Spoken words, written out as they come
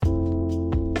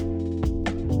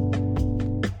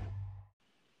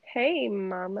Hey,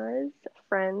 mamas,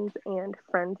 friends, and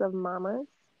friends of mamas.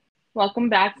 Welcome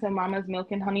back to Mama's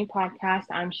Milk and Honey podcast.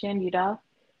 I'm Shandita.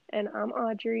 And I'm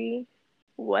Audrey.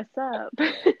 What's up?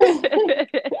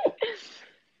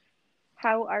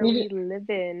 How are we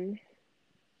living?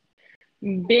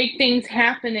 Big things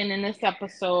happening in this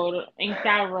episode. Ain't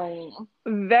that right?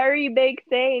 Very big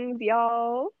things,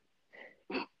 y'all.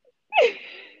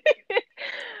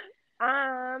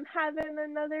 I'm having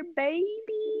another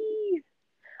baby.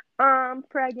 I'm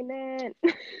pregnant.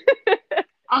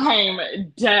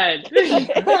 I'm dead.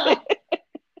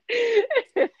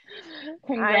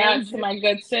 Congrats to my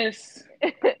good sis.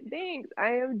 Thanks.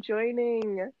 I am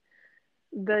joining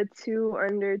the 2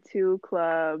 under 2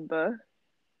 club.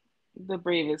 The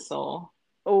bravest soul.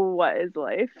 What is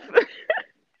life?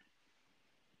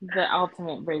 The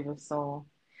ultimate bravest soul.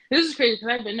 This is crazy because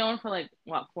I've been knowing for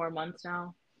 4 months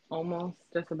now? Almost,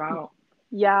 just about.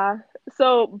 Yeah.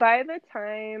 So by the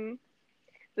time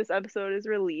this episode is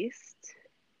released,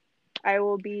 I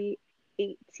will be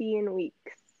 18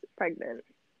 weeks pregnant.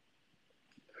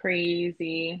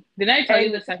 Crazy. Didn't I tell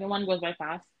you the second one goes by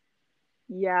fast?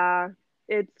 Yeah.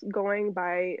 It's going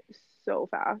by so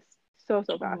fast. So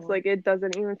fast. It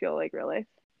doesn't even feel like real life.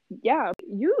 Yeah.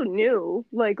 You knew,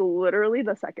 literally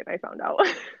the second I found out.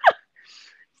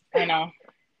 I know.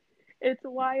 It's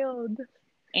wild.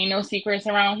 Ain't no secrets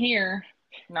around here.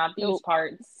 Not these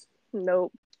parts.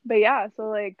 Nope. But yeah,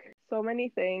 so so many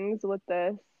things with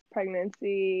this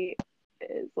pregnancy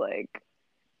is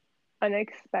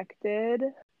unexpected,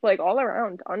 all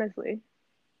around, honestly.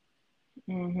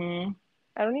 I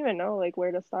don't even know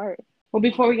where to start. Well,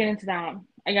 before we get into that,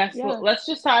 I guess let's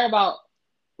just talk about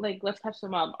let's catch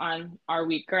them up on our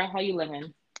week. Girl, how you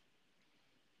living?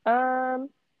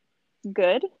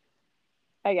 Good,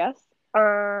 I guess.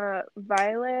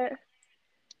 Violet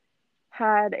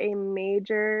had a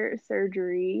major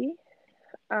surgery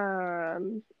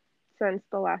since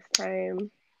the last time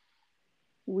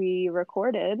we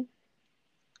recorded,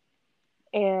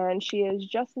 and she is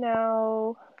just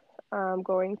now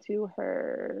going to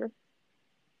her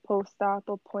post-op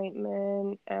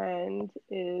appointment and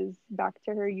is back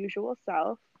to her usual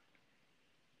self.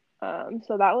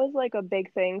 So that was a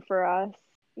big thing for us,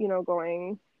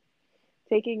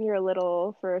 taking your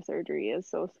little for a surgery is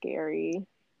so scary.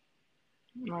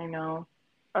 I know.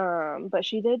 But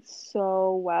she did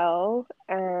so well,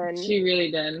 and she really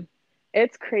did.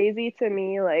 It's crazy to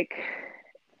me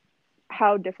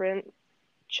how different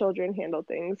children handle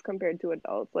things compared to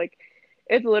adults.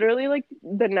 It's literally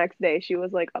the next day she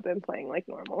was up and playing like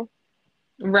normal.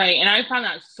 Right. And I found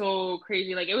that so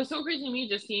crazy. It was so crazy to me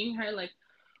just seeing her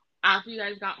after you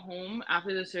guys got home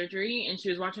after the surgery and she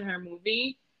was watching her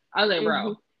movie. I was like,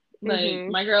 bro,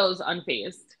 my girl is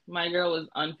unfazed. My girl was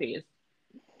unfazed.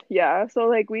 Yeah,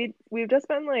 so we've just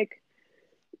been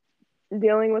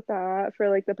dealing with that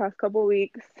for the past couple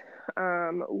weeks.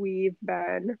 We've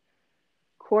been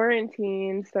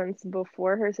quarantined since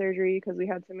before her surgery because we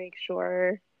had to make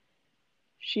sure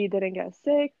she didn't get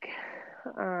sick,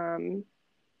 so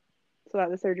that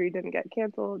the surgery didn't get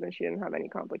canceled and she didn't have any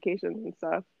complications and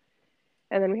stuff.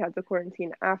 And then we had to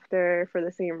quarantine after for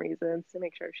the same reasons, to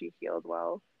make sure she healed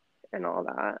well and all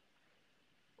that.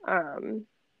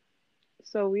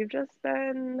 So we've just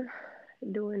been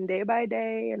doing day by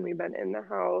day, and we've been in the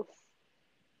house.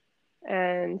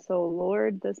 And so,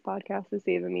 Lord, this podcast is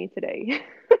saving me today.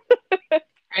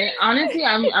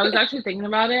 I was actually thinking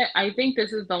about it. I think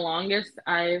this is the longest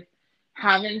I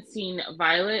haven't seen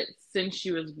Violet since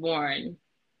she was born.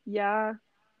 Yeah.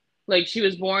 She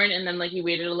was born and then we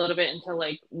waited a little bit until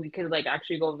we could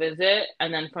actually go visit,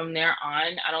 and then from there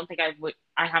on I don't think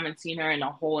I haven't seen her in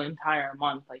a whole entire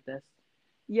month like this.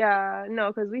 Yeah, no,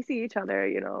 because we see each other,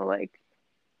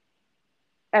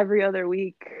 every other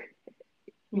week,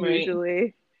 usually.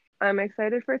 Right. I'm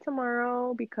excited for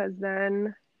tomorrow because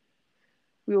then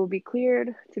we will be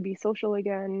cleared to be social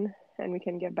again and we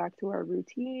can get back to our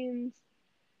routines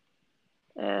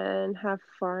and have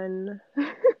fun.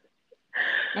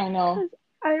 I know.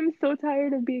 I'm so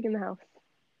tired of being in the house.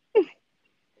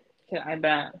 I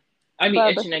bet. I'd be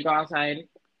itching to go outside.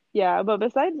 Yeah, but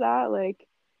besides that,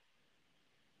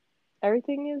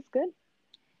 everything is good.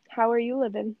 How are you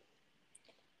living?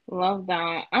 Love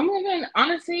that. I'm living,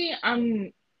 honestly, I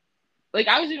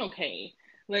was doing okay.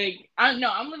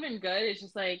 I'm living good. It's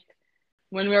just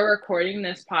when we're recording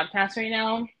this podcast right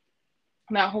now,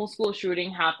 that whole school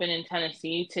shooting happened in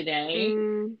Tennessee today.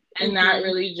 And that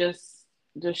really just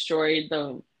destroyed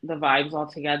the vibes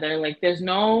altogether. There's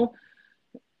no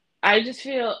I just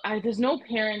feel there's no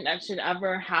parent that should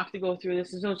ever have to go through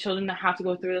this. There's no children that have to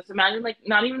go through this. Imagine, like,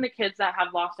 not even the kids that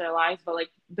have lost their lives, but like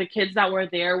the kids that were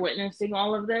there witnessing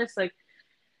all of this. Like,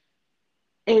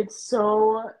 it's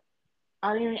so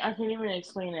I can't even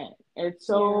explain it. Yeah.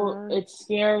 It's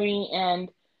scary,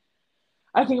 and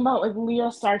I think about like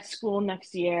Leah starts school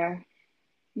next year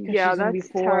because Yeah, she's gonna be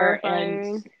that's 4,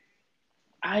 and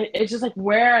terrifying. it's just like,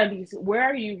 where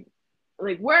are you,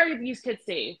 like, where are these kids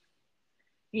safe?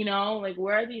 You know, like,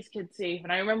 where are these kids safe?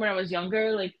 And I remember when I was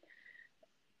younger, like,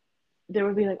 there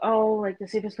would be like, oh, like the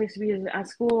safest place to be is at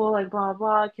school, like blah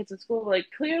blah, kids at school. Like,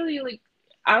 clearly, like,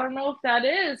 I don't know if that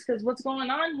is, because what's going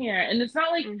on here? And it's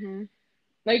not like Mm-hmm.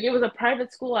 it was a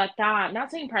private school at that.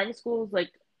 Not saying private schools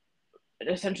like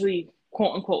essentially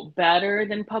quote unquote better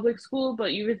than public school,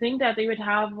 but you would think that they would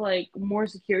have like more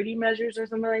security measures or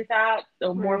something like that,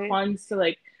 or more Right. funds to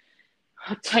like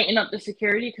tighten up the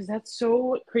security, because that's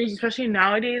so crazy, especially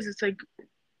nowadays. It's like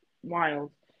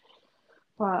wild.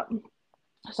 But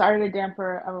sorry to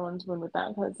damper everyone's mood with that,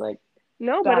 because like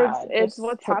No, but that it's just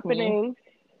what's took me. happening.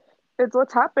 It's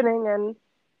what's happening, and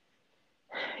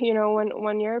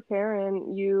when you're a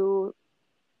parent, you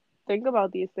think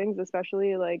about these things,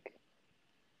 especially like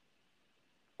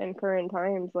in current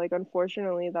times. Like,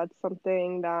 unfortunately, that's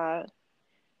something that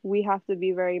we have to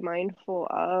be very mindful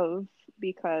of,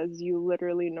 because you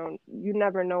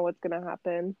never know what's gonna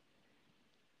happen.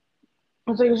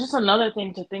 It's like, it's just another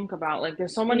thing to think about. Like,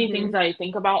 there's so many things Mhm. that I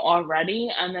think about already,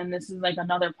 and then this is like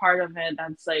another part of it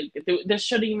that's like, this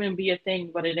shouldn't even be a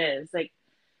thing, but it is. Like,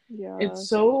 Yeah. it's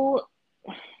so,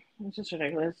 it's just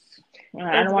ridiculous.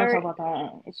 I It's don't want to very talk about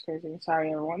that. It's crazy.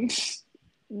 Sorry, everyone.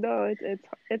 no,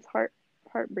 it's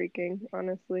heartbreaking,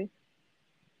 honestly.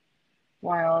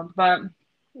 Wild. But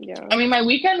Yeah. I mean, my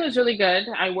weekend was really good.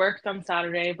 I worked on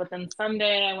Saturday, but then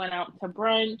Sunday I went out to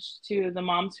brunch, to the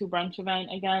Moms Who Brunch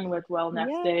event again with Well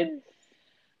Nested.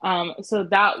 Yes. So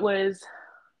that was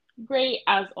great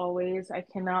as always. I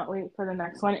cannot wait for the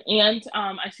next one. And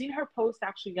I seen her post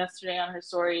actually yesterday on her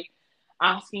story,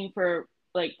 asking for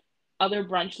like other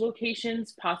brunch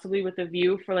locations, possibly with a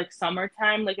view for like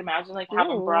summertime. Like, imagine like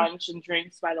having Ooh. brunch and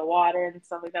drinks by the water and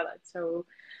stuff like that. That's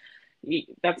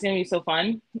gonna be so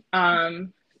fun.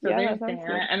 So Yeah, there's that sounds that.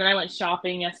 good. And then I went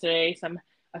shopping yesterday.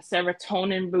 A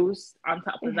serotonin boost on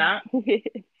top of that. We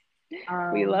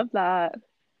Um, love that.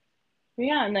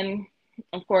 yeah, and then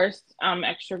of course I'm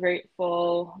extra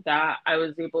grateful that I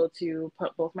was able to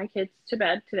put both my kids to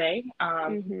bed today.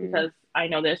 Mhm. Because I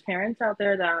know there's parents out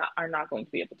there that are not going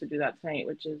to be able to do that tonight,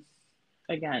 which is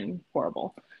again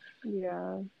horrible.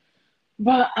 Yeah.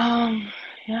 But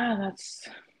yeah, that's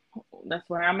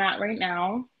where I'm at right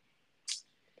now.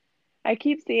 I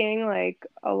keep seeing like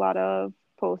a lot of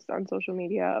posts on social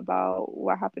media about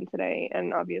what happened today,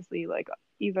 and obviously like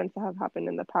events that have happened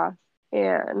in the past.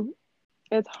 And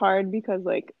it's hard because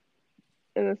like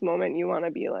in this moment you want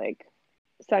to be like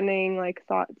sending like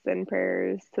thoughts and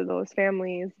prayers to those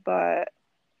families, but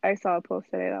I saw a post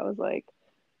today that was like,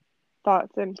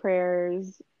 thoughts and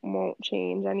prayers won't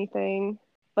change anything.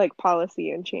 Like,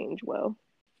 policy and change will.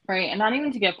 Right. And not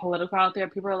even to get political out there,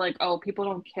 people are like, oh, people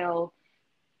don't kill.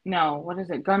 No, what is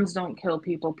it? Guns don't kill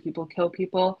people, people kill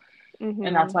people.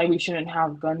 And that's Mhm. why we shouldn't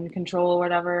have gun control or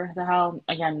whatever the hell.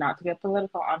 Again, not to get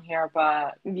political on here,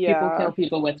 but people Yeah. kill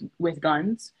people with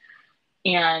guns.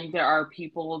 And there are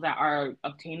people that are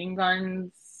obtaining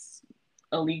guns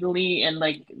illegally. And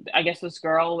like, I guess this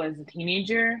girl was a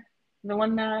teenager, the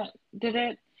one that did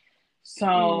it. Mm.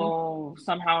 So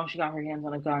somehow she got her hands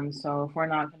on a gun. So if we're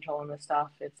not controlling this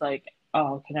stuff, it's like,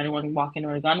 oh, can anyone walk in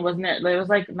with a gun? Wasn't it? It was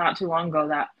like not too long ago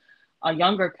that a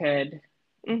younger kid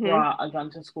Mhm. brought a gun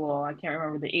to school. I can't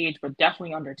remember the age, but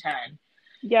definitely under 10.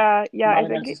 Yeah, yeah,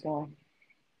 Brought a gun to school.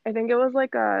 I think it was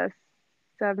like a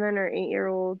 7 or 8 year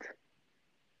old.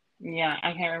 Yeah,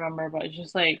 I can't remember, but it's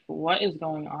just like, what is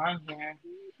going on here?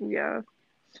 Yeah.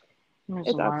 It's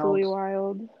It's wild. absolutely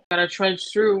wild. Gotta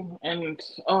trudge through, and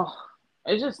oh,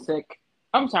 it's just sick.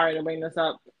 I'm sorry to bring this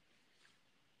up.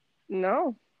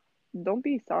 No, don't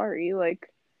be sorry.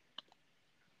 Like,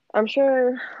 I'm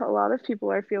sure a lot of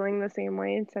people are feeling the same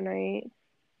way tonight.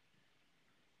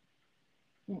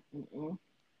 Mm-mm-mm.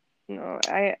 No,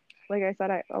 like I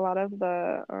said, a lot of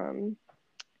the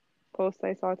posts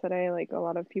I saw today, like a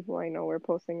lot of people I know were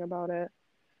posting about it.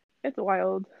 It's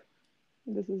wild.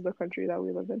 This is the country that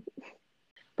we live in.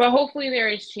 But hopefully there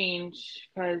is change,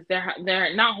 because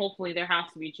there not hopefully, there has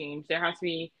to be change. There has to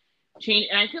be change,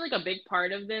 and I feel like a big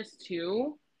part of this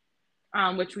too,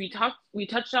 which we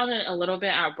touched on it a little bit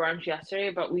at brunch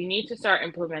yesterday, but we need to start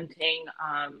implementing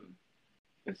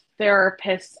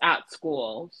therapists at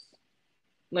schools.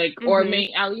 like, or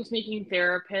at least making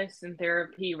therapists and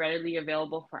therapy readily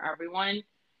available for everyone,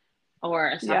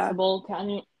 or accessible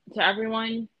to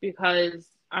everyone, because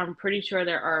I'm pretty sure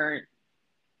there are,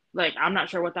 like, I'm not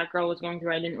sure what that girl was going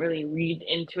through. I didn't really read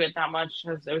into it that much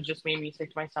because it was just made me sick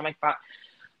to my stomach, but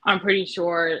I'm pretty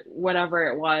sure whatever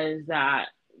it was that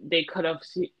they could have,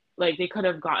 like, they could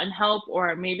have gotten help,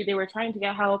 or maybe they were trying to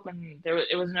get help and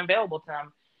it wasn't available to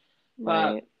them.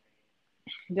 But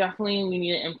definitely we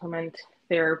need to implement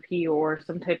therapy or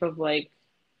some type of, like,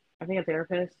 I think a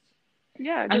therapist.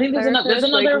 Yeah, I think there's another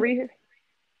like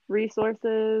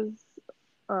resources,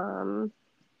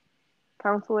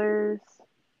 counselors.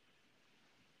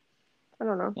 I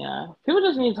don't know. Yeah, people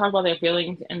just need to talk about their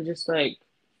feelings and just, like,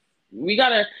 we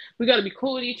gotta be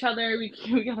cool with each other. We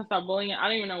gotta stop bullying. I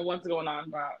don't even know what's going on,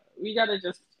 but we gotta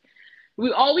just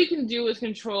all we can do is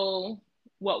control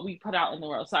what we put out in the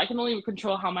world. So I can only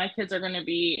control how my kids are gonna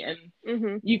be,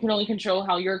 and you can only control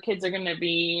how your kids are gonna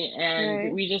be,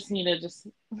 and we just need to just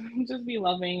be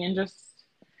loving and just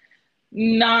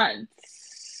not.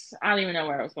 I don't even know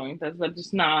where I was going with this, but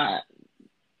just not.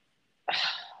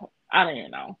 I don't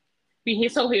even know. Be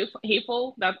so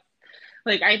hateful. That's,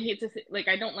 like, I hate to say, like,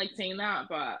 I don't like saying that,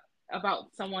 but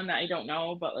about someone that I don't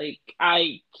know, but, like,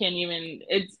 I can't even,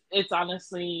 it's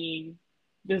honestly,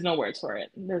 there's no words for it.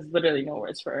 There's literally no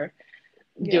words for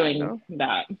doing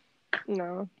that.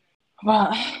 No.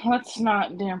 But let's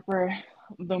not damper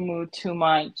the mood too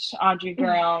much. Audrey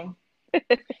girl.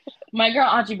 My girl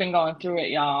Audrey been going through it,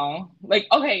 y'all. Like,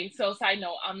 okay, so side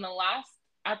note,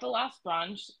 at the last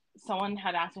brunch, someone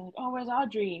had asked me, like, oh, where's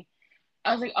Audrey?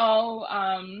 I was like, oh,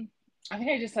 I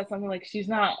think I just said something like she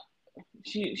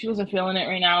wasn't feeling it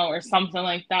right now or something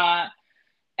like that.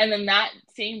 And then that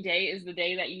same day is the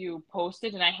day that you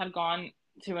posted, and I had gone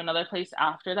to another place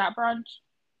after that brunch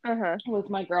with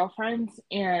my girlfriends.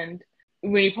 And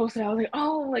when you posted, I was like,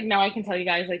 oh, like, now I can tell you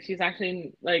guys, like, she's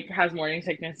actually, like, has morning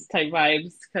sickness type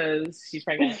vibes because she's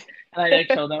pregnant. And I, like,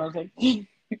 showed them. I was like,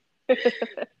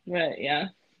 but yeah.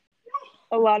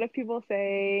 A lot of people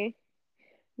say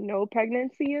no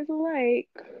pregnancy is alike,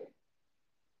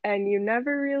 and you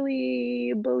never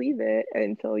really believe it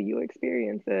until you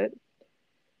experience it.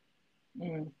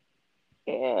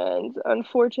 And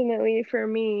unfortunately for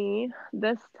me,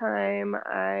 this time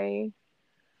I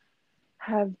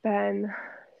have been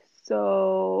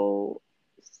so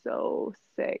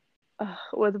sick.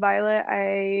 With Violet,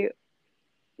 I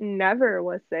never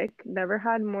was sick, never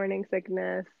had morning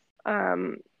sickness.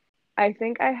 I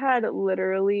think I had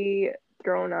literally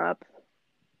thrown up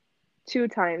 2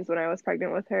 times when I was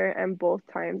pregnant with her, and both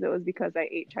times it was because I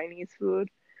ate Chinese food.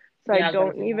 So yeah, I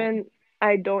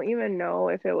don't even know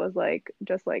if it was, like,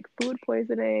 just, like, food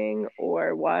poisoning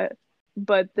or what.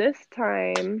 But this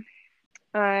time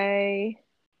I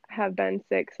have been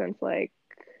sick since, like,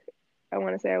 I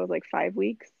want to say I was like 5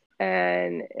 weeks,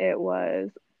 and it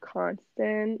was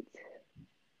constant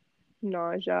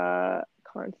nausea,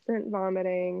 constant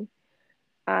vomiting.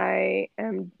 I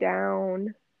am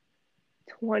down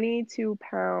 22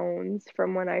 pounds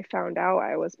from when I found out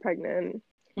I was pregnant.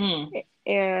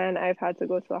 And I've had to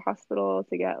go to the hospital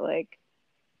to get, like,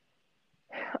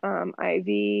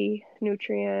 IV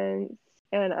nutrients,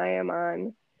 and I am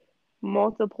on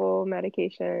multiple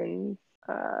medications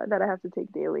that I have to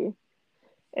take daily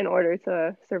in order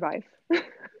to survive.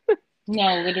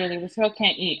 No, literally, this girl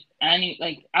can't eat any,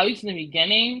 like, at least in the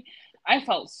beginning, I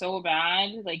felt so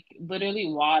bad. Like, literally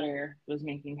water was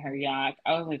making her yak.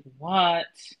 I was like, what?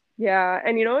 Yeah,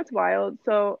 and you know what's wild?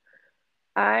 So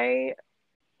I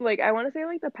want to say,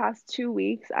 like, the past 2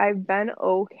 weeks, I've been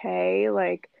okay.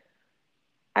 Like,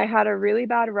 I had a really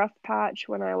bad rough patch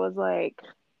when I was, like,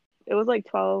 it was like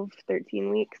 12, 13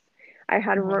 weeks. I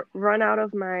had run out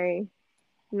of my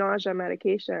nausea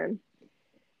medication,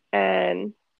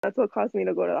 and that's what caused me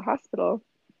to go to the hospital,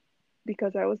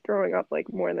 because I was throwing up,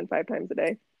 like, more than 5 times a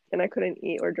day, and I couldn't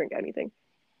eat or drink anything.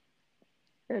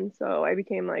 And so I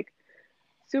became, like,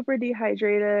 super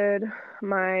dehydrated.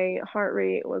 My heart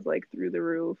rate was, like, through the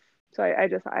roof. So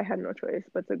I had no choice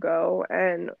but to go.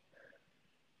 And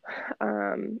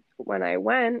when I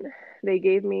went, they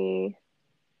gave me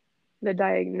the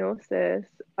diagnosis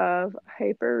of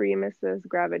hyperemesis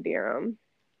gravidarum.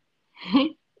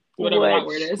 Whatever that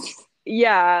word is.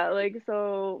 Yeah, like,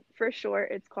 so for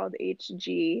short, it's called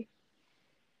HG.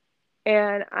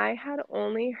 And I had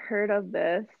only heard of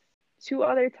this 2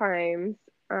 other times.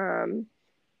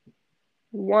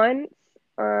 Once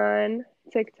on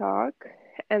TikTok,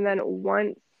 and then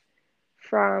once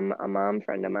from a mom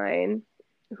friend of mine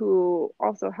who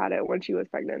also had it when she was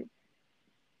pregnant.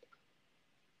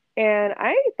 And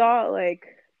I thought, like,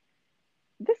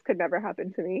 this could never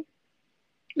happen to me.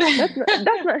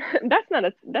 That's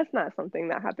not something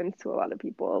that happens to a lot of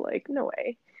people. Like, no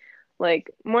way.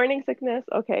 Like, morning sickness,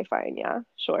 okay, fine, yeah,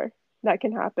 sure. That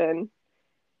can happen.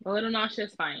 A little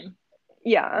nauseous, fine.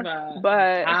 Yeah, But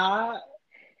but that,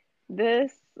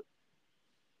 this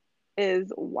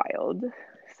is wild.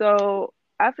 So,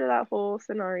 after that whole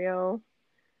scenario,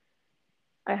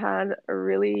 I had a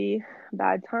really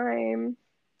bad time.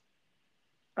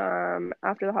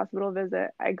 After the hospital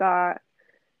visit, I got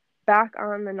back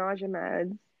on the nausea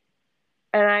meds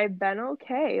and I've been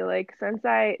okay. Like since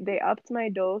they upped my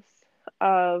dose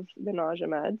of the nausea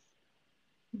meds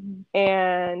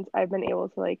and I've been able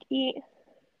to like eat,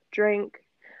 drink.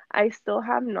 I still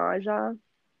have nausea,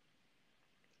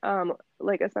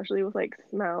 like especially with like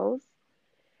smells,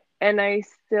 and I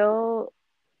still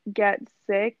get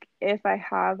sick if I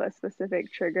have a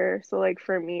specific trigger. So like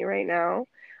for me right now,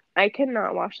 I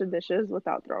cannot wash the dishes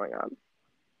without throwing up.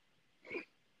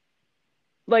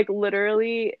 Like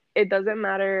literally, it doesn't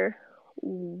matter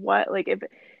what, like if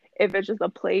it's just a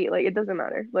plate, like it doesn't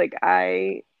matter. Like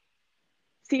I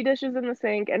see dishes in the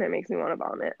sink and it makes me want to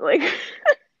vomit. Like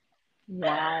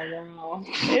wow.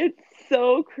 it's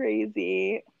so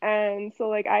crazy. And so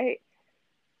like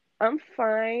I'm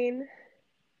fine.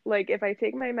 Like if I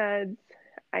take my meds,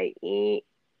 I eat,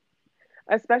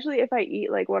 especially if I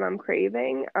eat like what I'm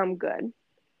craving, I'm good.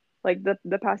 Like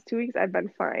the past 2 weeks I've been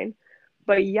fine.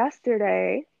 But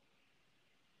yesterday,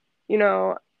 you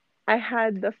know, I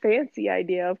had the fancy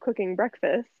idea of cooking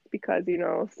breakfast because,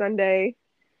 Sunday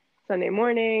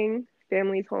morning,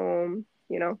 family's home,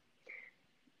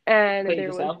 and Played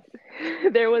yourself.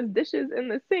 there was dishes in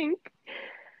the sink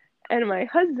and my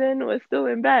husband was still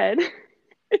in bed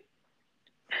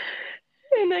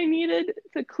and I needed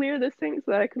to clear the sink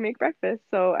so that I could make breakfast.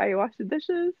 So I washed the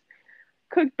dishes,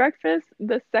 cooked breakfast.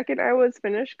 The second I was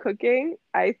finished cooking,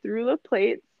 I threw the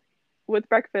plates with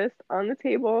breakfast on the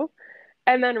table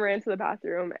and then ran to the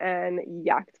bathroom and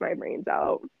yacked my brains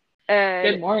out.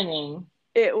 And Good morning.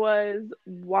 it was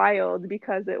wild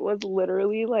because it was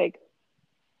literally like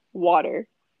water.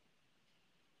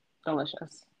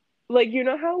 Delicious. Like, you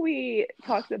know how we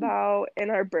talked about in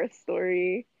our birth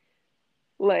story,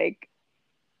 like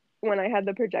when I had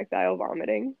the projectile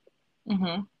vomiting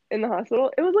in the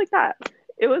hospital? It was like that.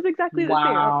 It was exactly the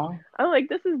same. Wow. I'm like,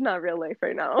 this is not real life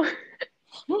right now.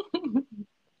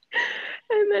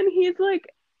 And then he's like,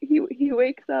 he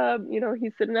wakes up,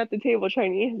 he's sitting at the table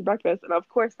trying to eat his breakfast, and of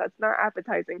course that's not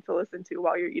appetizing to listen to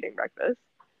while you're eating breakfast.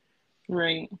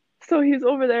 Right. So he's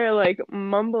over there like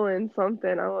mumbling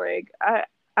something. I'm like,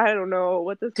 I don't know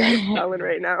what this guy's spelling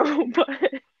right now, but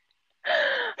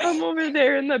I'm over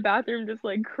there in the bathroom just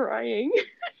like crying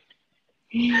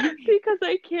because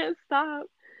I can't stop.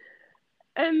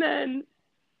 And then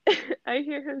I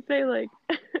hear him say like,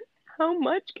 how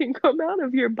much can come out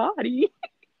of your body?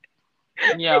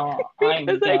 Yo, I'm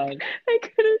Because dead. I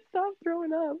couldn't stop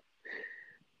throwing up.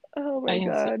 Oh my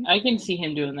God. I can see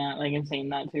him doing that, like, and saying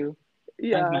that too. That's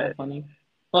Yeah. mad funny.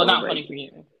 Well, Oh not my. funny for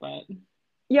you, but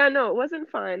Yeah, no, it wasn't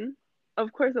fun.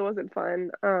 Of course it wasn't fun.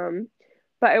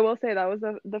 But I will say that was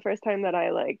the first time that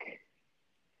I like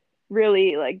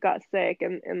really like got sick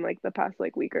in like the past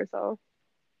like week or so.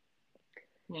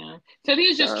 yeah. So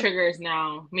these just So triggers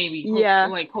now. Maybe yeah.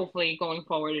 like hopefully going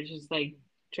forward, it's just like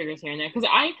triggers here and there. Because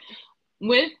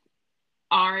with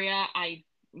Aria, I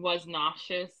was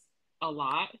nauseous a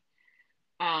lot.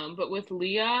 But with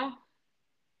Leah,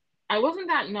 I wasn't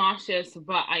that nauseous,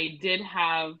 but I did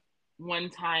have one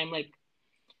time, like,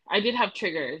 I did have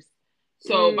triggers.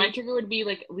 So my Mm, trigger would be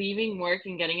like leaving work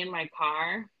and getting in my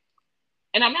car.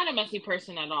 And I'm not a messy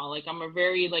person at all. Like, I'm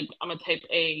a type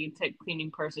A type cleaning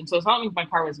person. So it's not like my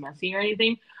car was messy or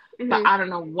anything, but hmm. I don't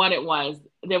know what it was.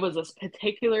 There was this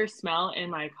particular smell in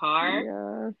my car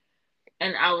Yeah.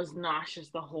 and I was nauseous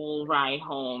the whole ride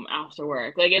home after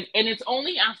work. Like, and it's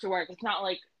only after work. It's not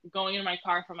like going in my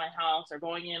car from my house or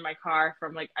going in my car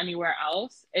from like anywhere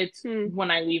else. It's Hmm. when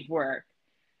I leave work.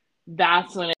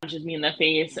 That's when it punches me in the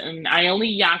face. And I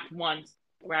only yacked once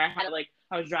where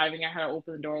I was driving, I had to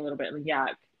open the door a little bit and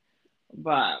yak.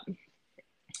 But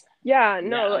Yeah,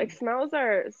 no, yeah. like smells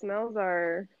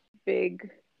are big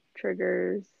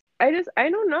triggers. I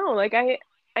don't know. Like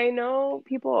I know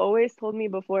people always told me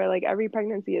before like every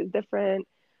pregnancy is different.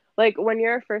 Like when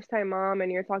you're a first time mom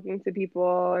and you're talking to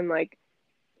people and like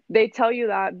they tell you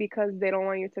that because they don't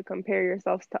want you to compare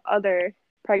yourselves to other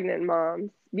pregnant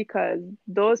moms because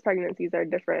those pregnancies are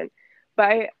different.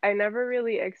 But I never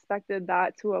really expected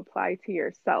that to apply to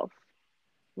yourself.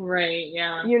 Right,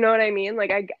 yeah. You know what I mean?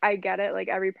 Like I get it, like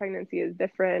every pregnancy is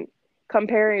different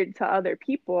compared to other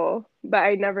people, but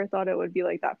I never thought it would be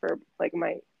like that for like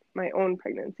my own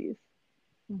pregnancies.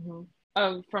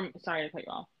 Sorry to cut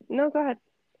you off. No, go ahead.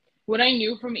 What I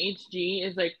knew from HG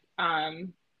is like I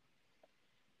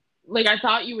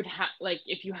thought you would have, like,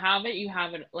 if you have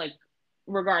it, like,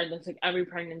 regardless, like, every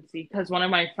pregnancy, because one of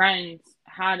my friends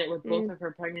had it with both of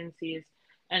her pregnancies,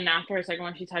 and after her second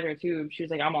one, she tied her tube. She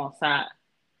was like, I'm all set.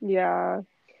 Yeah.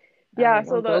 Like,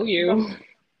 So go you.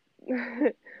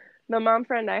 The mom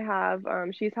friend I have,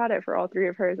 she's had it for all 3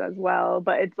 of hers as well,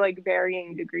 but it's like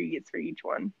varying degrees for each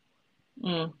one.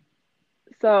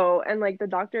 So, and like the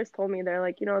doctors told me, they're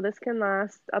like, this can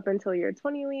last up until you're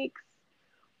 20 weeks,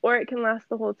 or it can last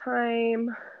the whole time.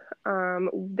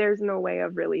 There's no way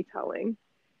of really telling.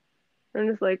 I'm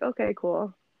just like, okay,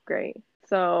 cool, great.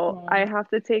 So I have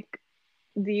to take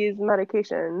these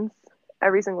medications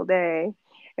every single day.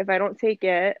 If I don't take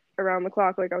it around the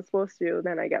clock like I'm supposed to,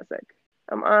 then I get sick.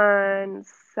 I'm on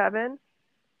seven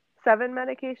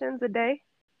medications a day,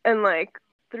 and like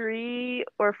 3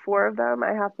 or 4 of them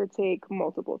I have to take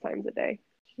multiple times a day.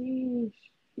 Sheesh.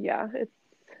 Yeah,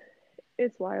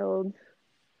 it's wild.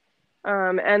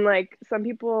 And like some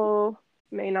people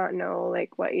may not know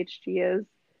like what HG is,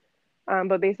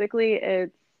 but basically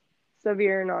it's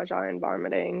severe nausea and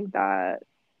vomiting that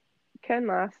can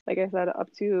last, like I said, up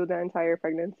to the entire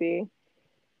pregnancy.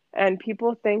 And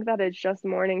people think that it's just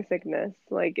morning sickness.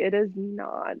 Like, it is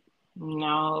not.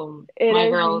 No. My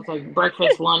girl is like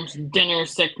breakfast, lunch, dinner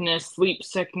sickness, sleep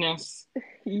sickness.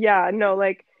 Yeah, no,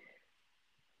 like,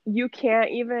 you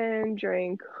can't even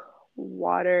drink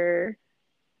water.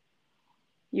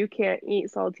 You can't eat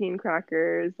saltine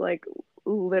crackers. Like,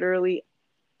 literally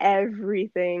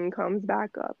everything comes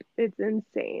back up. It's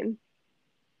insane.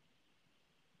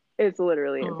 It's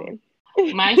literally insane.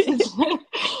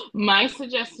 My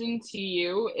suggestion to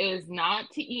you is not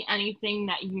to eat anything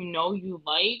that you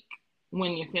like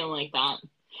when you feel like that,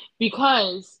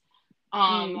 because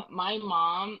my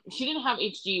mom, she didn't have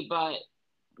HG, but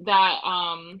that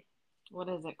what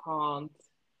is it called?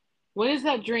 What is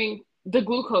that drink? The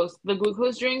glucose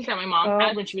drink that my mom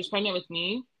had when she was pregnant with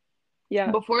me.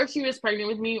 Yeah. Before she was pregnant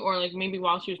with me, or like maybe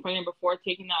while she was pregnant, before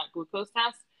taking that glucose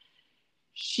test,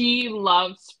 she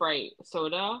loved Sprite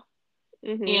soda.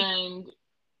 And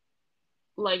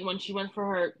like when she went for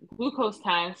her glucose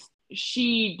test,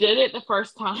 she did it the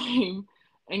first time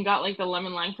and got like the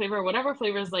lemon lime flavor, whatever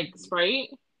flavor is like Sprite,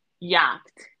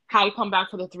 yacked. Had to come back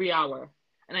for the 3-hour.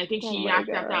 And I think she yacked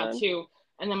at that too.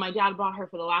 And then my dad bought her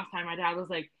for the last time. My dad was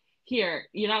like, here,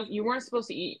 you weren't supposed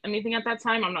to eat anything at that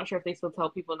time. I'm not sure if they still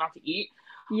tell people not to eat.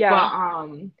 Yeah.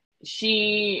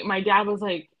 But my dad was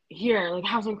like, here, like,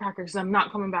 have some crackers. I'm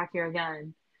not coming back here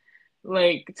again.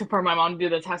 Like, for my mom to do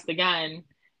the test again.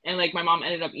 And like my mom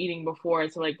ended up eating before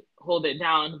to like hold it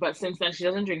down. But since then, she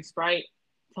doesn't drink Sprite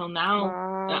till now.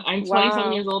 Wow. I'm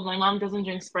 27 years old. My mom doesn't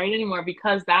drink Sprite anymore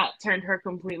because that turned her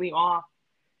completely off.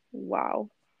 Wow.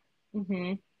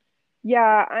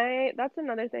 Yeah, that's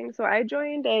another thing. So I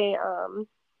joined a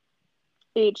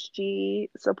HG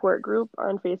support group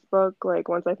on Facebook, like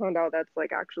once I found out that's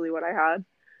like actually what I had.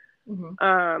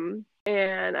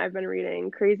 And I've been reading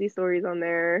crazy stories on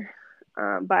there.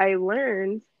 But I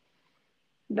learned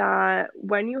that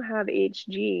when you have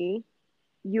HG,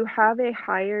 you have a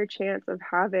higher chance of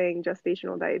having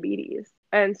gestational diabetes.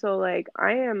 And so like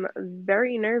I am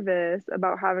very nervous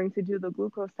about having to do the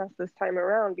glucose test this time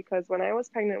around, because when I was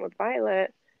pregnant with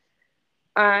Violet,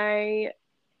 I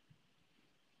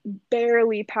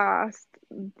barely passed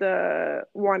the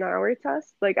 1-hour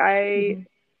test. Like I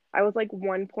was like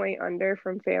 1 point under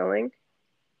from failing.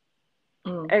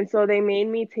 And so they made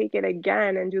me take it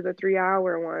again and do the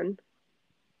 3-hour one.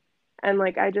 And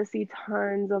like I just see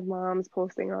tons of moms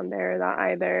posting on there that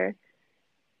either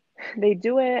they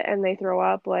do it and they throw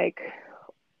up like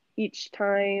each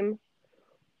time,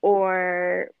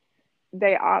 or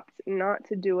they opt not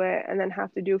to do it and then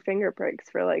have to do finger pricks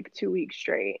for like 2 weeks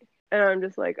straight. And I'm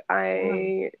just like,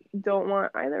 I don't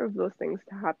want either of those things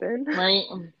to happen. Right?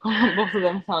 Both of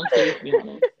them sound shitty, to be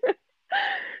honest.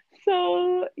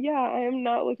 So yeah, I am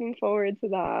not looking forward to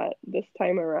that this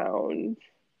time around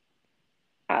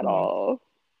at all.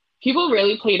 People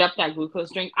really played up that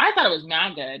glucose drink. I thought it was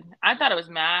mad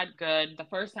good. The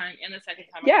first time and the second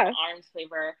time. I got the orange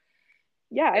flavor.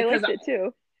 Yeah, I liked it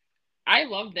too. I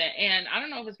loved it. And I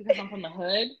don't know if it's because I'm from the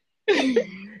hood.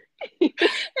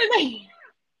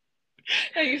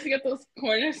 I used to get those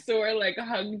corner store like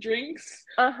hug drinks.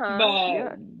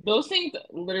 But those things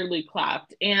literally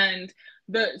clapped. And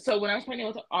so when I was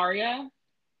pregnant with Arya,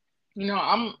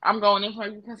 I'm going in for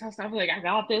like because I was like, I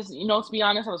got this. To be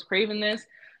honest, I was craving this.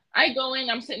 I go in,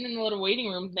 I'm sitting in the little waiting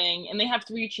room thing, and they have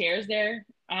 3 chairs there.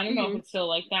 I don't know if it's still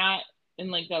like that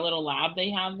in like that little lab they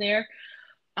have there.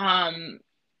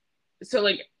 so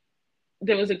like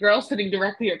there was a girl sitting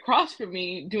directly across from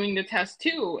me doing the test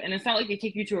too, and it's not like they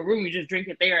take you to a room, you just drink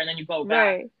it there and then you go back,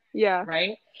 Right. Yeah.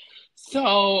 right?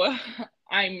 So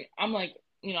I'm like,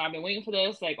 I've been waiting for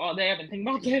this like all day. I've been thinking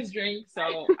about this drink.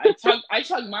 So I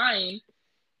chug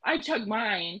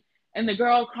mine, and the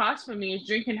girl across from me is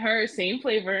drinking her same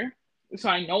flavor, so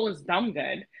I know it's dumb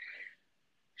good.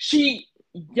 She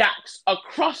yaks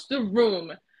across the room,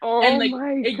 and Oh like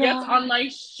my it gets on God. my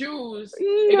shoes.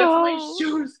 It gets on my No.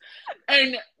 shoes,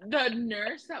 and the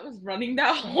nurse that was running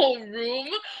that whole room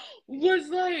was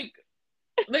like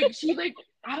she like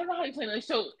I don't know how to explain it. Like,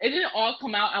 so it didn't all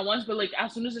come out at once, but like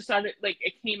as soon as it started, like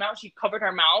it came out, she covered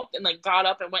her mouth and like got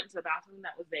up and went to the bathroom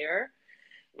that was there.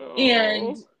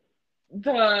 And Oh.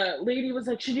 the lady was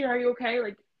like, "Shidi, are you okay?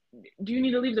 Like, do you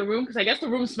need to leave the room? Because I guess the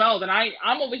room smelled, and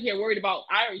I'm over here worried about.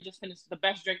 I already just finished the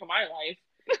best drink of my life,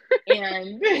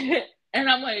 and and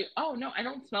I'm like, oh no, I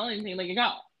don't smell anything. Like, it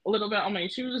got a little bit on my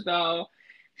shoes though.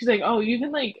 She's like, oh, you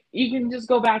can just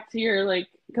go back to your like,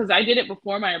 because I did it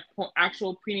before my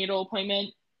actual prenatal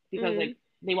appointment, because like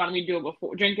they wanted me to do it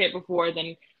before, drink it before,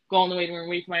 then go in the waiting room,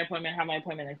 wait for my appointment, have my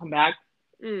appointment, and come back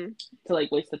to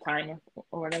like waste the time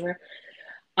or whatever.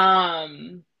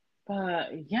 But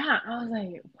yeah, I was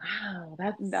like, wow,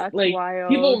 that's That's like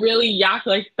people wild. really yak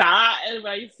like that. And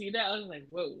when I see that, I was like,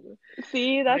 whoa.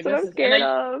 See, Like that's what this I'm is scared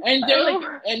of. and I they're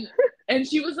like don't. and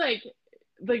she was like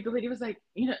the lady was like,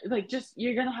 like just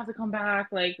you're gonna have to come back.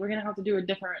 Like we're gonna have to do a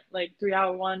different like 3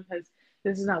 hour one because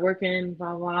this is not working.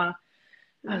 Blah blah.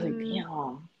 I was like,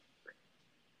 damn.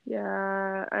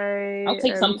 Yeah, I'll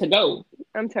take some to go.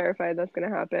 I'm terrified that's gonna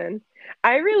happen.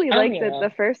 I really Oh liked it yeah. the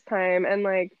first time, and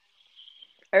like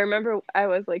I remember I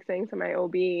was like saying to my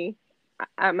OB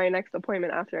at my next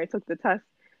appointment after I took the test.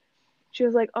 She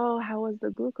was like, "Oh, how was the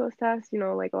glucose test?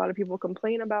 Like a lot of people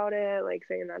complain about it, like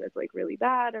saying that it's like really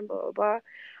bad and blah blah blah."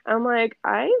 I'm like,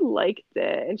 "I liked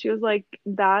it." And she was like,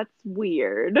 "That's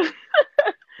weird."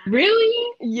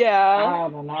 Really? Yeah, I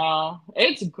don't know.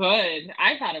 It's good.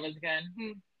 I thought it was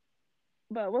good.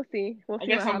 but we'll see. We'll I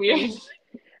see what guess I'm weird. happens.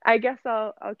 I guess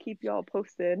I'll keep y'all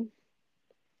posted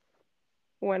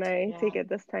when I take Yeah. it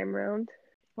this time around.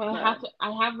 Well, But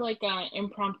I have like an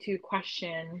impromptu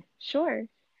question. sure.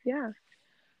 Yeah.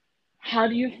 How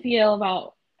do you feel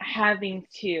about having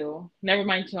two, never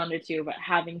mind two under two, but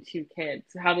having two kids?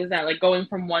 How does that, like going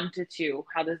from one to two,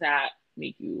 how does that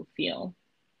make you feel?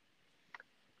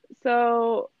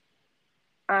 So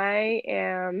I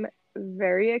am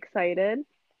very excited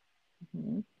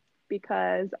Mm-hmm.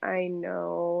 because I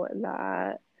know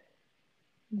that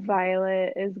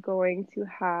Violet is going to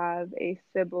have a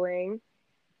sibling,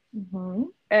 Mm-hmm.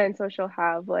 and so she'll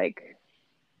have like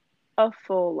a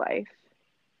full life.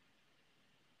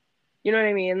 You know what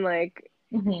I mean? Like,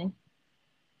 Mm-hmm.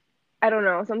 I don't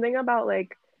know, something about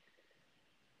like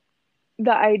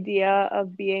the idea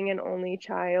of being an only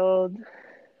child.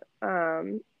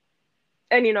 Um,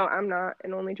 and I'm not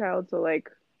an only child, so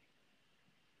like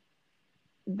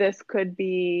this could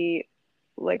be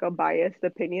like a biased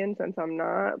opinion since I'm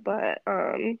not, but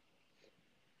I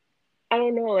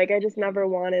don't know, like I just never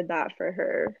wanted that for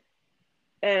her.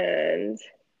 And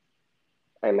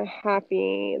I'm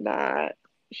happy that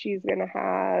she's gonna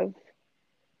have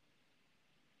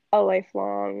a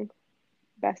lifelong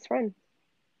best friend.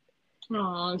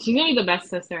 Oh, she's gonna be the best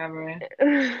sister ever.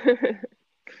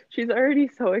 She's already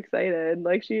so excited.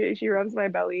 Like she rubs my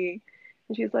belly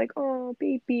and she's like, "Oh,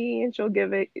 baby," and she'll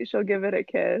give it a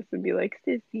kiss and be like,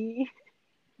 "Sissy."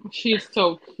 She's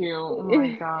so cute. Oh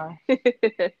my god.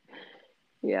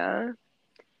 Yeah.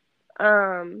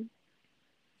 Um,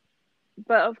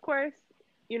 but of course,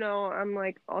 I'm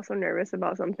like also nervous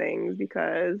about some things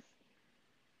because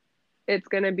it's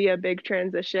gonna be a big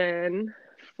transition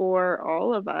for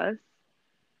all of us,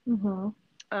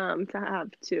 Mm-hmm. to have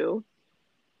two.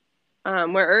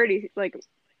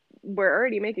 We're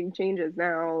already making changes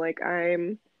now. Like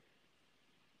I'm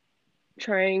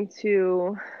trying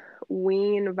to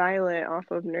wean Violet off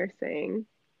of nursing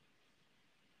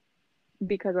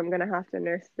because I'm gonna have to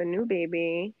nurse the new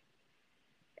baby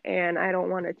and I don't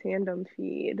want to tandem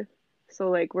feed. So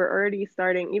like we're already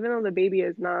starting, even though the baby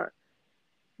is not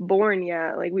born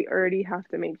yet, like we already have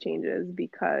to make changes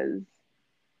because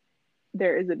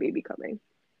there is a baby coming.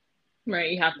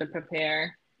 Right, you have to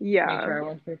prepare. Make Yeah. sure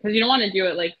everyone's prepared. Because you don't want to do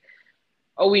it like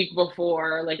a week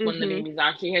before, like when the Mhm. baby's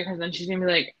actually here, because then she's gonna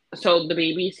be like, so the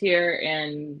baby's here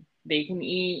and they can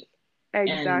eat and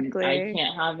I Exactly.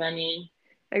 can't have any.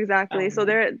 Exactly. So Um,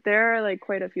 there are like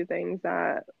quite a few things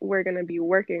that we're gonna be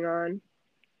working on.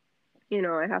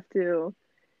 I have to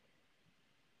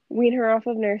wean her off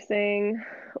of nursing,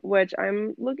 which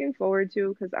I'm looking forward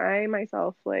to because I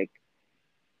myself like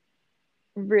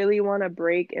really want a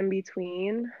break in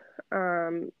between.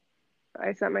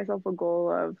 I set myself a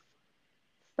goal of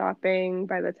stopping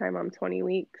by the time I'm 20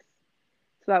 weeks.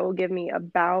 So that will give me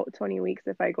about 20 weeks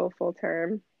if I go full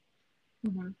term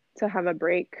Mm-hmm. to have a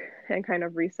break and kind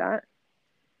of reset.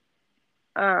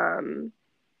 Um,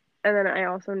 and then I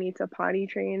also need to potty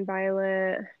train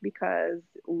Violet because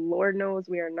Lord knows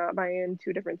we are not buying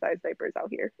two different size diapers out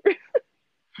here.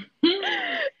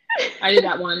 I did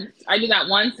that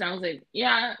once and I was like,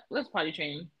 yeah, let's potty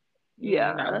train. That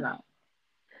was Yeah. that.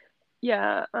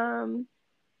 Yeah.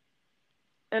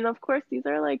 And of course these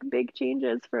are like big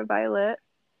changes for Violet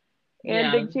and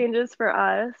Yeah. big changes for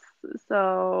us.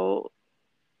 So,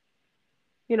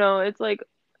 it's like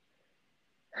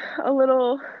a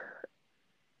little,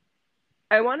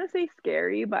 I want to say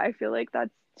scary, but I feel like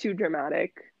that's too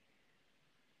dramatic.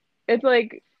 It's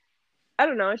like, I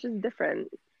don't know, it's just different.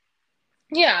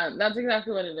 Yeah, that's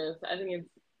exactly what it is. I think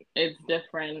it's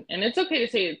different. And it's okay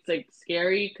to say it's like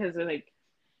scary because like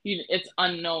it's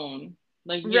unknown.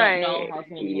 Like you don't know Right. how it's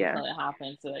gonna be Yeah. until it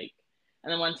happens. So like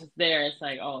and then once it's there, it's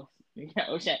like, oh yeah,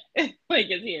 oh shit. Like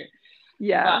it's here.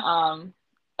 Yeah. But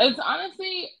it's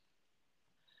honestly,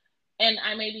 and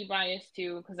I may be biased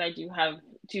too because I do have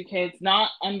two kids, I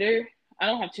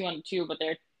don't have two under two, but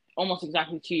they're almost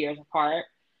exactly 2 years apart.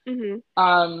 Mhm.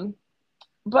 Um,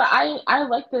 but I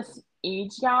like this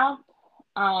age gap,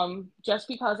 just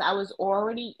because I was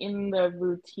already in the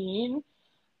routine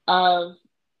of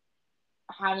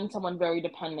having someone very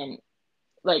dependent,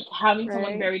 like having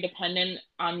someone Right. very dependent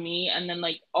on me, and then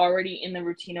like already in the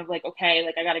routine of like, okay,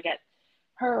 like I gotta get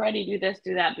her ready, do this,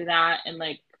 do that, and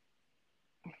like,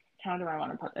 how do I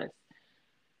want to put this?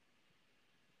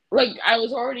 Like I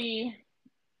was already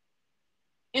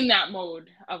in that mode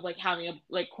of like having a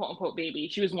like quote unquote baby.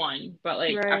 She was one, but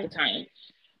like at the Right. time,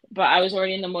 but I was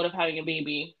already in the mode of having a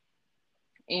baby.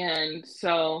 And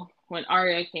so when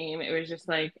Arya came, it was just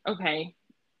like, okay,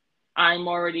 I'm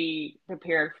already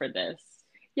prepared for this.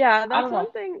 Yeah, I don't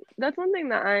know. that's one thing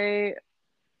that I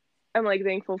am like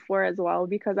thankful for as well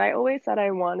because I always said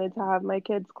I wanted to have my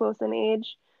kids close in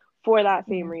age for that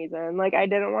same Mhm. reason. Like I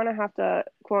didn't want to have to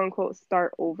quote unquote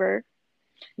start over.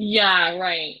 Yeah,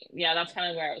 right. Yeah, that's kind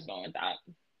of where I was going with that.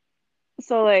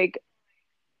 So like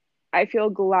I feel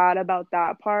glad about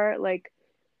that part. Like,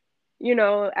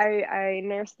 I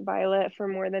nursed Violet for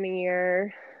more than a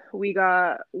year. We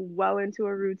got well into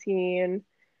a routine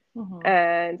Hmm.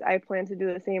 and I plan to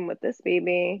do the same with this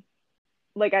baby.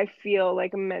 Like I feel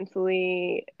like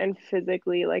mentally and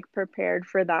physically like prepared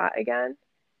for that again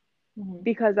Hmm.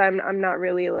 because I'm not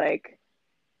really like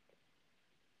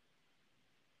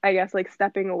I guess like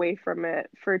stepping away from it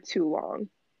for too long.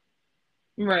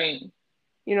 Right.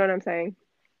 You know what I'm saying?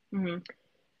 Hmm.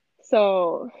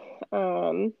 So,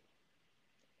 um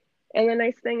and the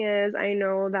nice thing is I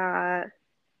know that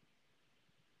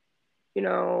you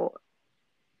know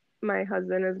my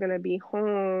husband is going to be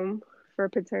home for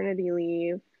paternity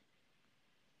leave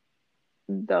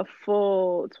the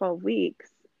full 12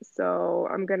 weeks. So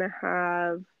I'm going to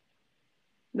have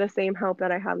the same help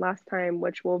that I had last time,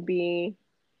 which will be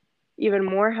even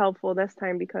more helpful this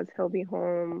time because he'll be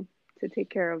home to take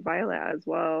care of Violet as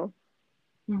well.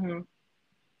 Hmm.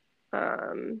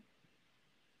 Um,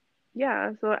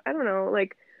 yeah, so I don't know,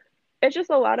 like it's just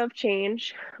a lot of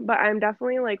change, but I'm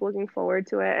definitely like looking forward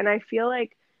to it. And I feel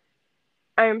like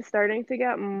I'm starting to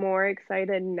get more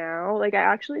excited now. Like I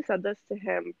actually said this to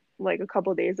him like a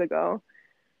couple days ago.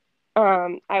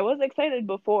 I was excited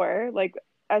before, like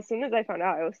as soon as I found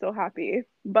out, I was so happy.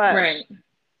 But Right.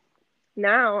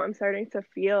 now I'm starting to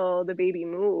feel the baby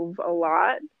move a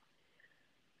lot.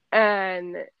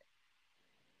 And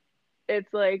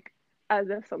it's like as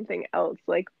if something else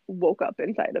like woke up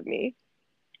inside of me.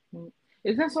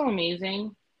 Isn't that so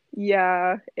amazing?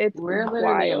 Yeah, it's We're literally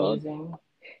wild. amazing.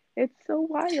 It's so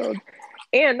wild.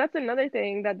 And that's another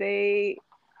thing that they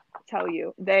tell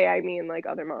you. They, I mean, like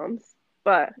other moms.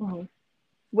 But Hmm.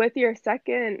 with your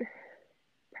second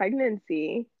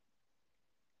pregnancy,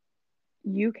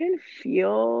 you can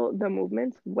feel the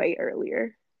movements way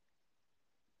earlier.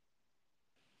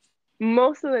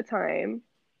 Most of the time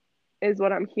is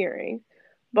what I'm hearing.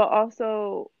 But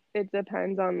also it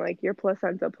depends on like your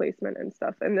placenta placement and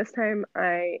stuff. And this time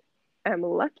I am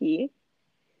lucky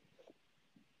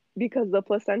because the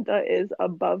placenta is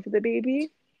above the baby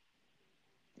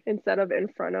instead of in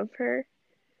front of her.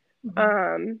 Hmm.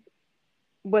 Um,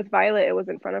 with Violet, it was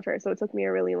in front of her, so it took me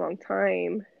a really long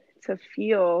time to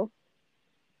feel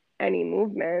any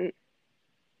movement.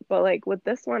 But like with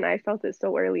this one, I felt it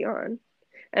so early on,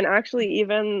 and actually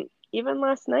even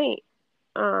last night,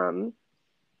 um,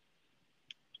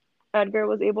 Edgar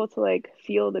was able to like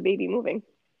feel the baby moving.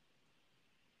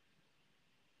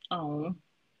 Oh,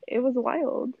 It was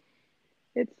wild.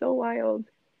 It's so wild.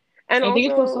 And I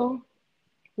think it's also, also.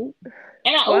 Ooh.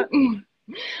 And what?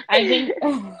 I think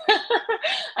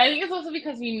I think it's also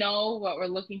because we know what we're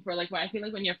looking for. Like when I feel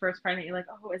like when you're first pregnant, you're like,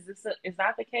 oh, is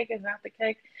that the kick? Is that the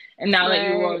kick? And now that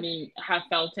you Right, already have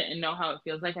felt it and know how it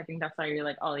feels like, I think that's why you're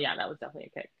like, oh yeah, that was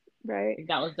definitely a kick. right. Like,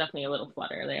 that was definitely a little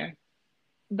flutter there.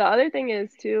 The other thing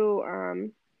is too,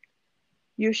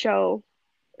 you show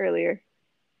earlier.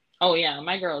 Oh yeah,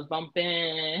 my girl is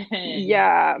bumping.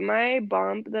 Yeah, my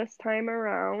bump this time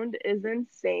around is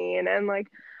insane. And like,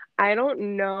 I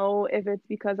don't know if it's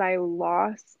because I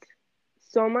lost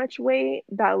so much weight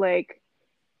that like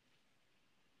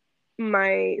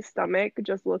my stomach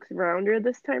just looks rounder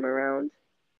this time around,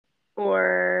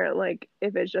 or like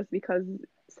if it's just because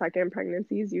second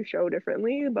pregnancies you show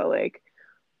differently, but like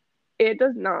it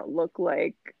does not look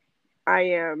like I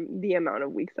am the amount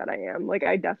of weeks that I am. Like,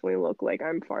 I definitely look like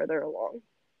I'm farther along.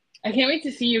 I can't wait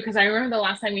to see you because I remember the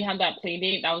last time we had that play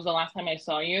date. That was the last time I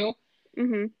saw you,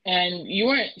 Hmm. and you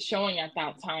weren't showing at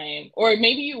that time, or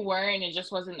maybe you were, and it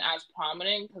just wasn't as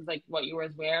prominent because like what you were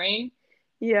wearing.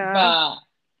 Yeah, But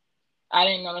I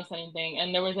didn't notice anything,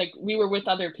 and there was like we were with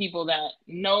other people that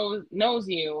knows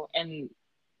you, and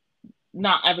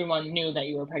not everyone knew that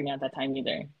you were pregnant at that time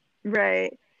either.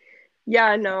 right.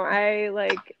 Yeah, no, So I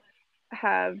like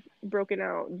have broken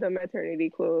out the maternity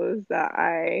clothes that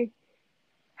I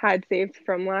had saved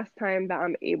from last time that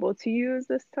I'm able to use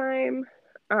this time.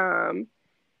 Um,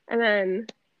 and then,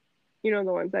 the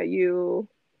ones that you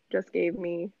just gave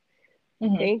me,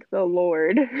 mhm. thank the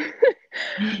Lord.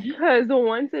 Because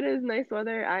once it is nice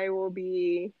weather, I will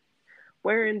be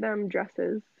wearing them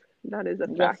dresses. That is a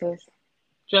fact. dresses,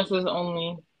 dresses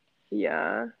only.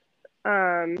 Yeah.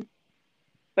 Um,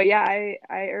 but yeah,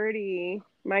 I already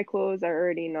my clothes are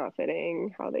already not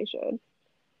fitting how they should.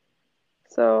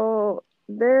 So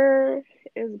there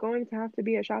is going to have to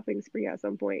be a shopping spree at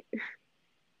some point.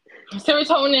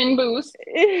 Serotonin boost.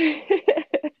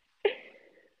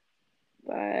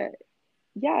 But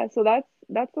yeah, so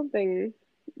that's something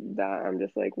that I'm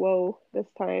just like, whoa, this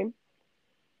time.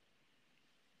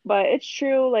 But it's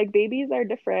true, like babies are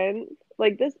different.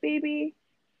 Like this baby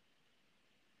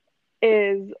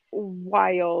is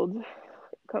wild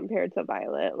compared to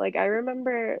Violet. Like I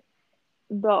remember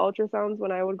the ultrasounds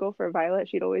when I would go for Violet,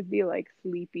 she'd always be like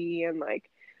sleepy and like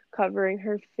covering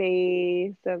her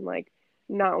face and like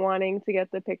not wanting to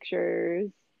get the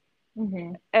pictures.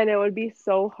 Hmm. And it would be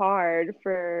so hard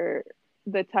for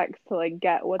the techs to like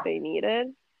get what they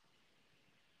needed.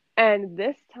 And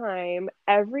this time,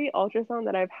 every ultrasound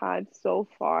that I've had so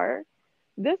far,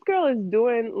 this girl is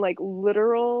doing like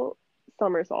literal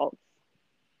somersaults.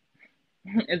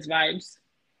 It's vibes.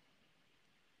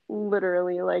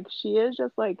 Literally, like she is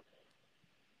just like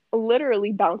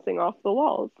literally bouncing off the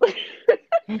walls.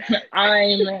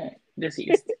 I'm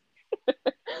deceased.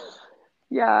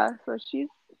 Yeah, so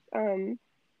um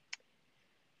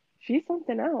she's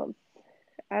something else.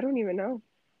 I don't even know.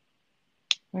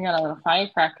 We got a little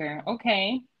firecracker.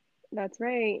 Okay. That's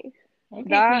right. Okay,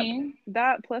 That queen.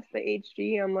 that plus the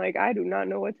HG, I'm like, I do not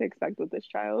know what to expect with this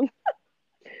child.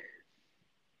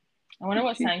 I wonder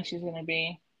what She's sign she's gonna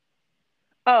be.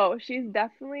 she's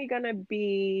definitely gonna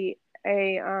be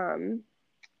a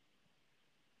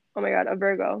oh my God, a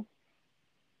Virgo.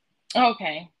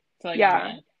 Okay. So like Yeah.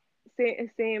 Ryan.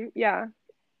 Same, yeah.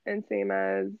 And same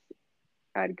as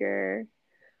Edgar.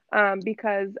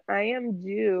 Because I am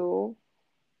due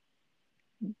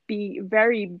be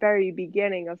very, very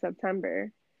beginning of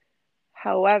September. Oh.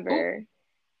 However,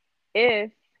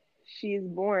 if she's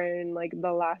born like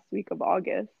the last week of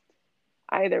August,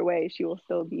 either way, she will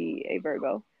still be a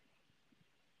Virgo.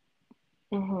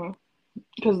 Mm-hmm.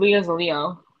 Because Leah's a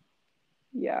Leo.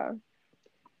 Yeah.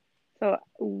 So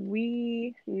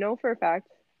we know for a fact,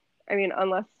 I mean,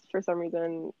 unless for some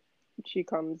reason she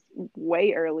comes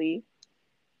way early,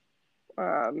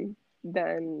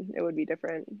 then it would be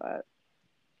different. But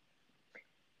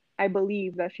I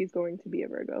believe that she's going to be a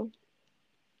Virgo.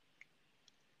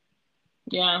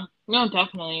 Yeah. No,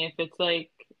 definitely. If it's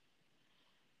like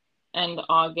end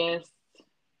August,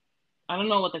 I don't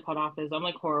know what the cutoff is. I'm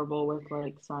like horrible with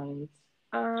like signs.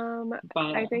 Um, I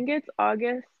But think it's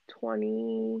August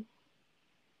 20,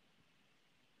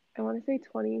 I want to say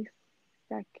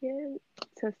 22nd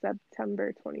to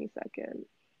September 22nd.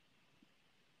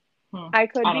 I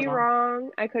could I don't be know.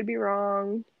 wrong. I could be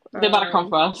wrong. They better come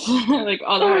for us. Like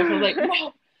all the horses like,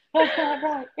 no, that's not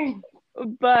right.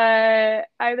 But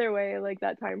either way, like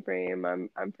that time frame,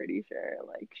 I'm pretty sure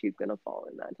like she's gonna fall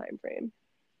in that time frame.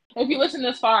 If you listen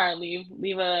this far, leave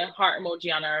a heart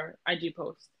emoji on our IG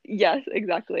post. Yes,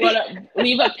 exactly. But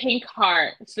leave a pink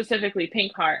heart, specifically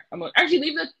pink heart emoji. Actually,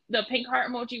 leave the pink heart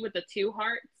emoji with the 2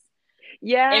 hearts if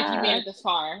you made Yeah. it this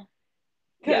far.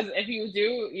 Yes. Because if you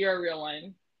do, you're a real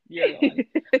one. You're a real one.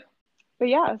 But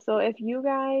yeah, so if you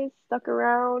guys stuck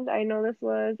around, I know this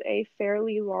was a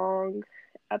fairly long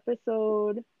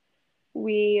episode.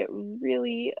 We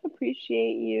really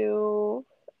appreciate you.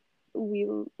 We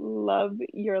love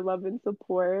your love and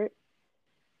support.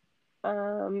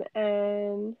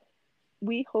 And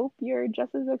we hope you're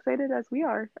just as excited as we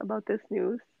are about this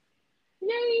news.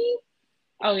 Yay!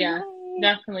 Oh yeah, Yay!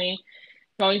 definitely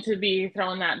going to be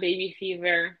throwing that baby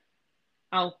fever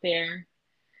out there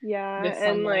Yeah, this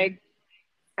and summer. like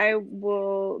I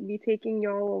will be taking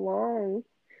y'all along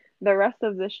the rest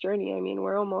of this journey. I mean,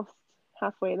 we're almost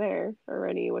halfway there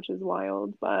already, which is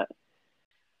wild, but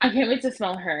I can't wait to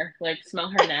smell her, like smell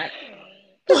her neck.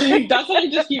 Like that's what I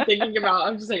just keep thinking about.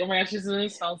 I'm just like, oh my gosh, she's gonna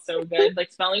smell so good.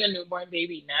 Like smelling a newborn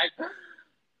baby neck.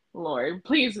 Lord,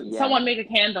 please, yeah, someone make a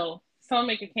candle. Someone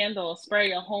make a candle,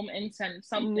 spray a home incense,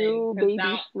 something, new because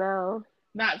baby smell.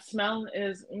 that smell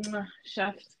is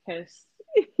chef's kiss.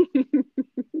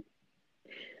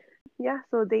 Yeah,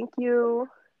 so thank you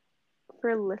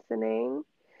for listening,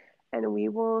 and we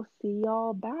will see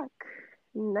y'all back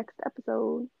next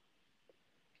episode.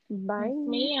 Yes, Bye.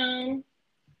 ma'am.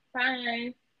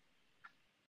 Bye.